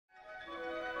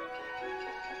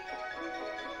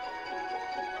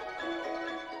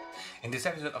In this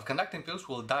episode of Conducting Pills,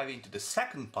 we'll dive into the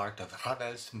second part of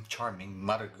Ravel's charming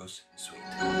Mother Goose suite.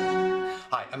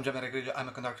 Hi, I'm Gianmaria Griglio, I'm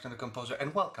a conductor and a composer,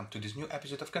 and welcome to this new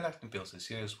episode of Conducting Pills, a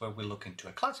series where we look into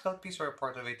a classical piece or a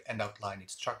part of it and outline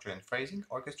its structure and phrasing,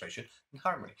 orchestration, and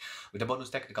harmony, with the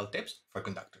bonus technical tips for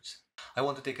conductors. I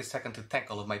want to take a second to thank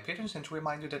all of my patrons and to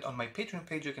remind you that on my Patreon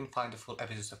page you can find the full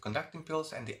episodes of Conducting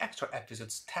Pills and the extra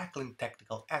episodes tackling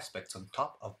technical aspects on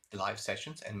top of the live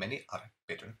sessions and many other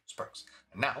patron perks.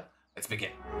 And now, let's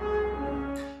begin.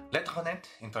 L'Etronette,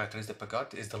 Imperatrice de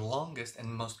Pagodas, is the longest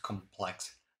and most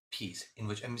complex piece in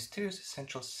which a mysterious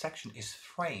central section is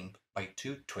framed by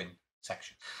two twin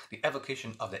sections. The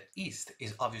evocation of the East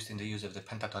is obvious in the use of the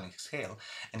pentatonic scale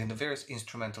and in the various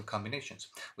instrumental combinations,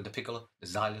 with the piccolo, the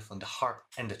xylophone, the harp,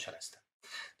 and the celesta.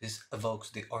 This evokes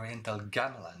the Oriental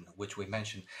gamelan, which we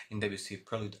mentioned in Debussy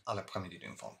Prelude à la Première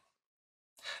d'une Femme.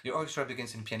 The orchestra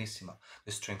begins in pianissimo.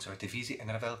 The strings are divisi, and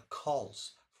Ravel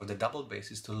calls for the double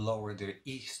basses to lower their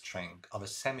E string of a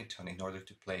semitone in order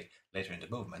to play, later in the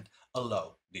movement, a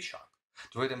low D sharp.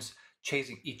 The rhythms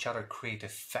chasing each other create a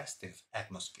festive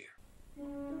atmosphere.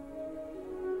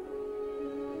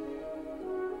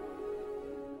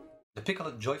 The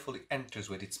piccolo joyfully enters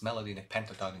with its melody in a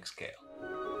pentatonic scale.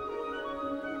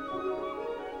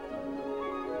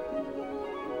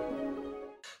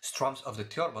 Strums of the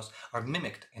theorbos are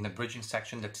mimicked in a bridging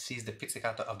section that sees the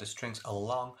pizzicato of the strings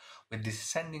along with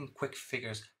descending quick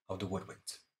figures of the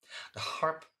woodwinds. The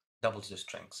harp doubles the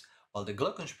strings, while the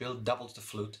glockenspiel doubles the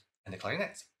flute and the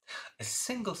clarinets. A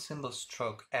single cymbal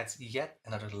stroke adds yet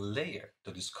another layer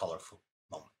to this colorful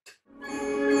moment.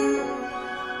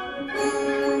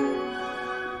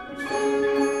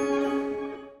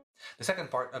 The second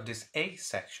part of this A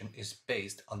section is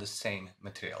based on the same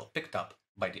material picked up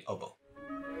by the oboe.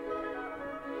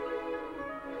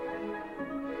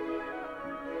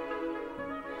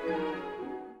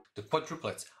 The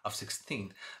quadruplets of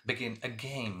 16 begin a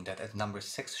game that at number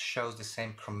 6 shows the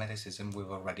same chromaticism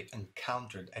we've already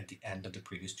encountered at the end of the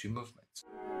previous two movements.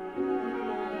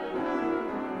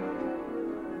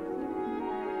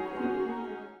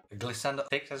 A glissando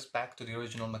takes us back to the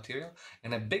original material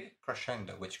and a big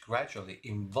crescendo which gradually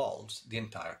involves the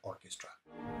entire orchestra.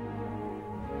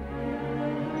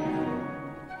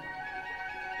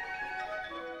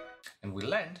 And we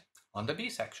land on the B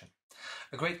section.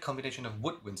 A great combination of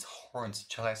woodwinds, horns,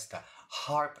 celesta,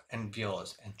 harp and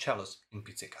violas, and cellos in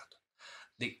pizzicato.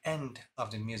 The end of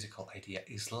the musical idea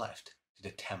is left to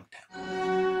the tam-tam.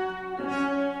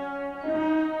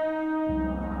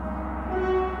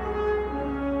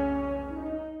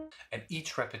 At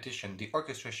each repetition, the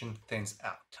orchestration thins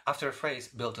out. After a phrase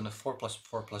built on a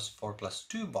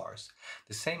 4+4+4+2 bars,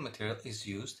 the same material is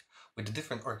used with a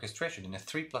different orchestration in a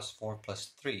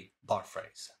 3+4+3 bar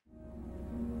phrase.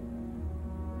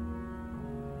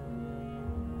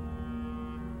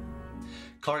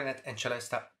 Clarinet and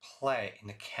celesta play in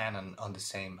the canon on the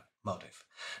same motive.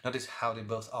 Notice how they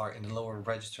both are in the lower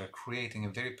register, creating a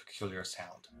very peculiar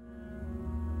sound.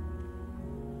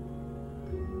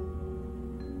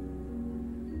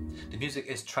 The music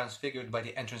is transfigured by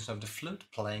the entrance of the flute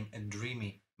playing a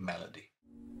dreamy melody.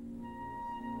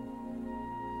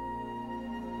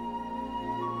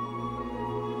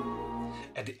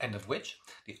 At the end of which,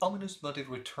 the ominous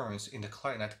motive returns in the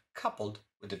clarinet coupled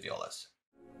with the violas.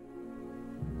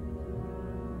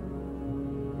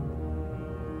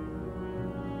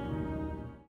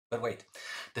 But wait,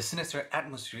 the sinister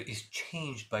atmosphere is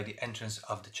changed by the entrance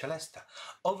of the celesta,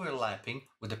 overlapping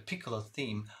with the piccolo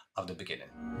theme of the beginning.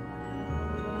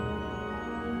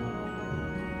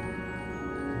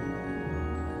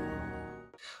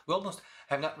 We almost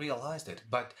have not realized it,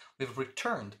 but we've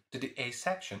returned to the A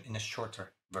section in a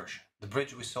shorter version. The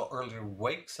bridge we saw earlier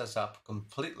wakes us up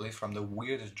completely from the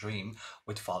weirdest dream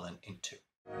we'd fallen into.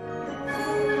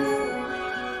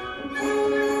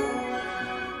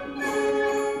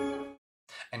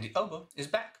 And the oboe is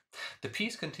back. The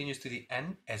piece continues to the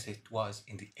end as it was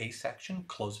in the A section,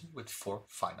 closing with 4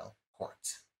 final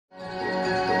chords.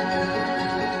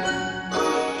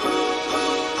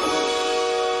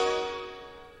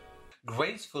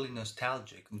 Gracefully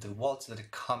nostalgic, the waltz that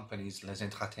accompanies Les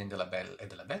Entretiens de la Belle et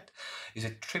de la Bête is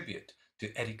a tribute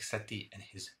to Éric Satie and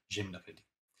his Gymnopédie.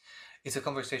 It's a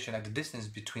conversation at the distance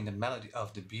between the melody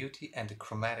of the beauty and the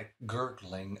chromatic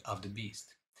gurgling of the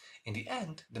beast. In the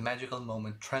end, the magical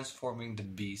moment transforming the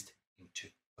beast into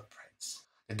a prince.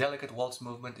 The delicate waltz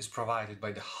movement is provided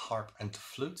by the harp and the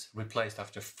flutes, replaced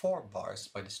after 4 bars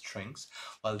by the strings,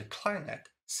 while the clarinet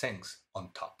sings on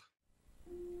top.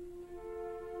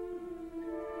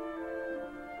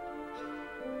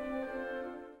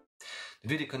 The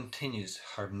beauty continues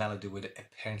her melody with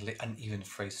apparently uneven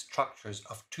phrase structures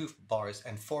of 2 bars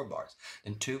and 4 bars,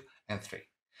 then 2 and 3.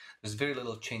 There's very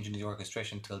little change in the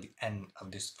orchestration till the end of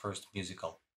this first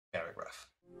musical paragraph.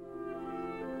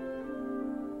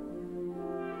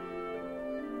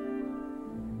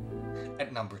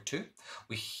 At number 2,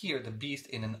 we hear the beast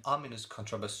in an ominous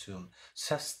contrabassoon,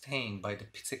 sustained by the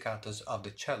pizzicatos of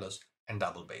the cellos and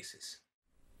double basses.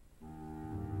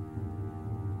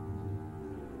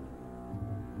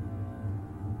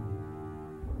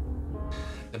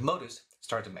 The motives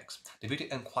start to mix. The beauty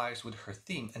inquires with her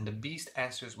theme and the beast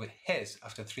answers with his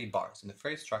after 3 bars in the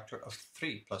phrase structure of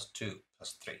 3 plus 2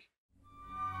 plus 3.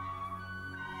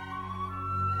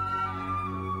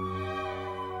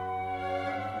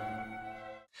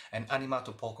 And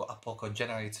animato poco a poco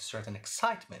generates a certain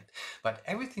excitement, but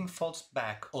everything falls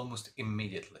back almost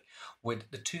immediately, with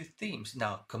the 2 themes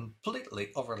now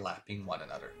completely overlapping one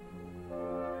another.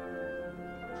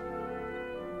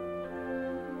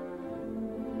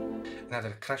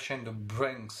 Another crescendo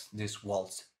brings this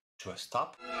waltz to a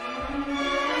stop.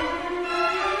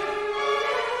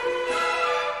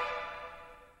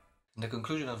 And the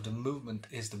conclusion of the movement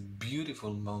is the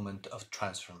beautiful moment of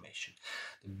transformation.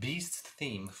 The beast's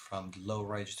theme from the low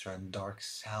register and dark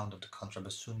sound of the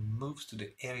contrabassoon moves to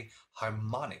the airy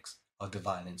harmonics of the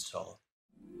violin solo.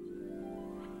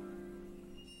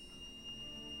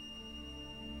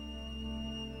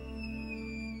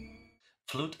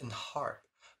 Flute and harp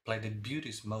play the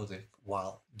beauty's motive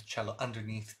while the cello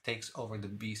underneath takes over the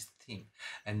beast theme,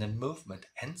 and the movement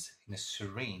ends in a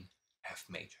serene F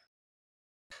major.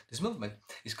 This movement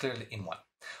is clearly in one.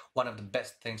 One of the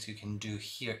best things you can do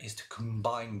here is to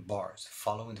combine bars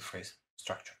following the phrase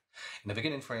structure. In the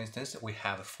beginning, for instance, we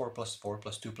have a 4 plus 4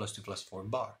 plus 2 plus 2 plus 4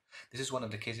 bar. This is one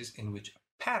of the cases in which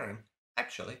a pattern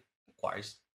actually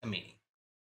acquires a meaning.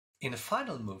 In the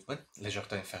final movement,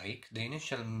 Légèreté inférique, the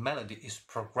initial melody is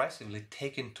progressively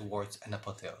taken towards an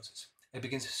apotheosis. It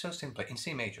begins so simply in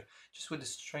C major, just with the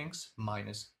strings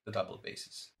minus the double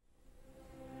basses.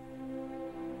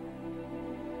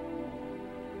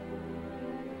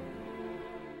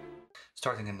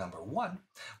 Starting at number 1,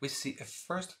 we see a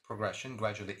first progression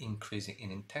gradually increasing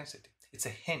in intensity. It's a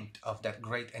hint of that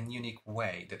great and unique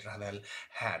way that Ravel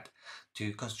had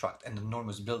to construct an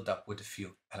enormous build-up with a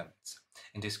few elements.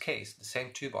 In this case, the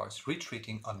same 2 bars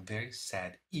retreating on very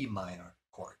sad E minor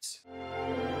chords.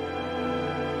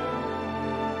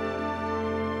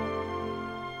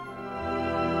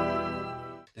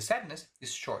 The sadness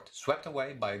is short, swept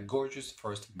away by a gorgeous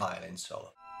first violin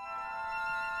solo.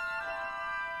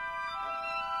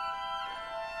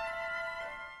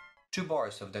 Two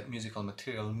bars of that musical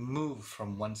material move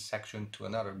from one section to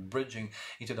another, bridging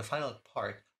into the final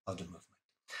part of the movement.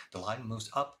 The line moves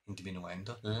up in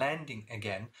diminuendo, landing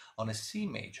again on a C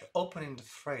major, opening the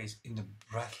phrase in a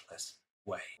breathless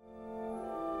way.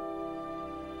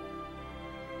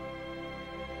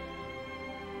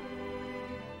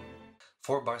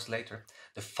 Four bars later,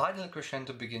 the final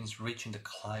crescendo begins, reaching the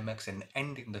climax and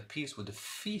ending the piece with a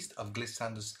feast of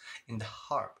glissandos in the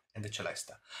harp and the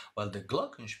celesta, while the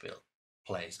glockenspiel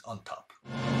plays on top.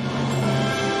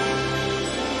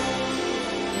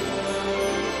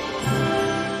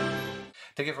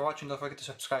 Thank you for watching. Don't forget to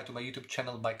subscribe to my YouTube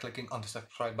channel by clicking on the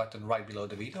subscribe button right below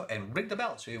the video and ring the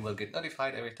bell so you will get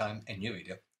notified every time a new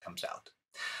video comes out.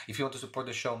 If you want to support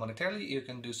the show monetarily, you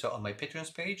can do so on my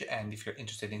Patreon page, and if you're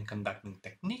interested in conducting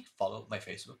technique, follow my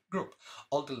Facebook group.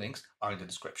 All the links are in the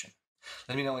description.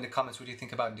 Let me know in the comments what you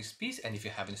think about this piece and if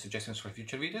you have any suggestions for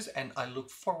future videos, and I look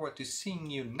forward to seeing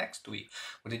you next week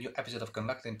with a new episode of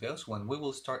Conducting Pills when we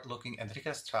will start looking at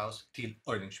Richard Strauss' Till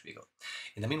Eulenspiegel.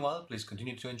 In the meanwhile, please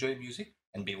continue to enjoy music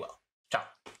and be well. Ciao!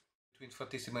 Between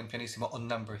fortissimo and pianissimo on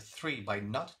number 3 by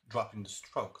not dropping the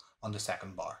stroke on the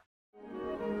second bar.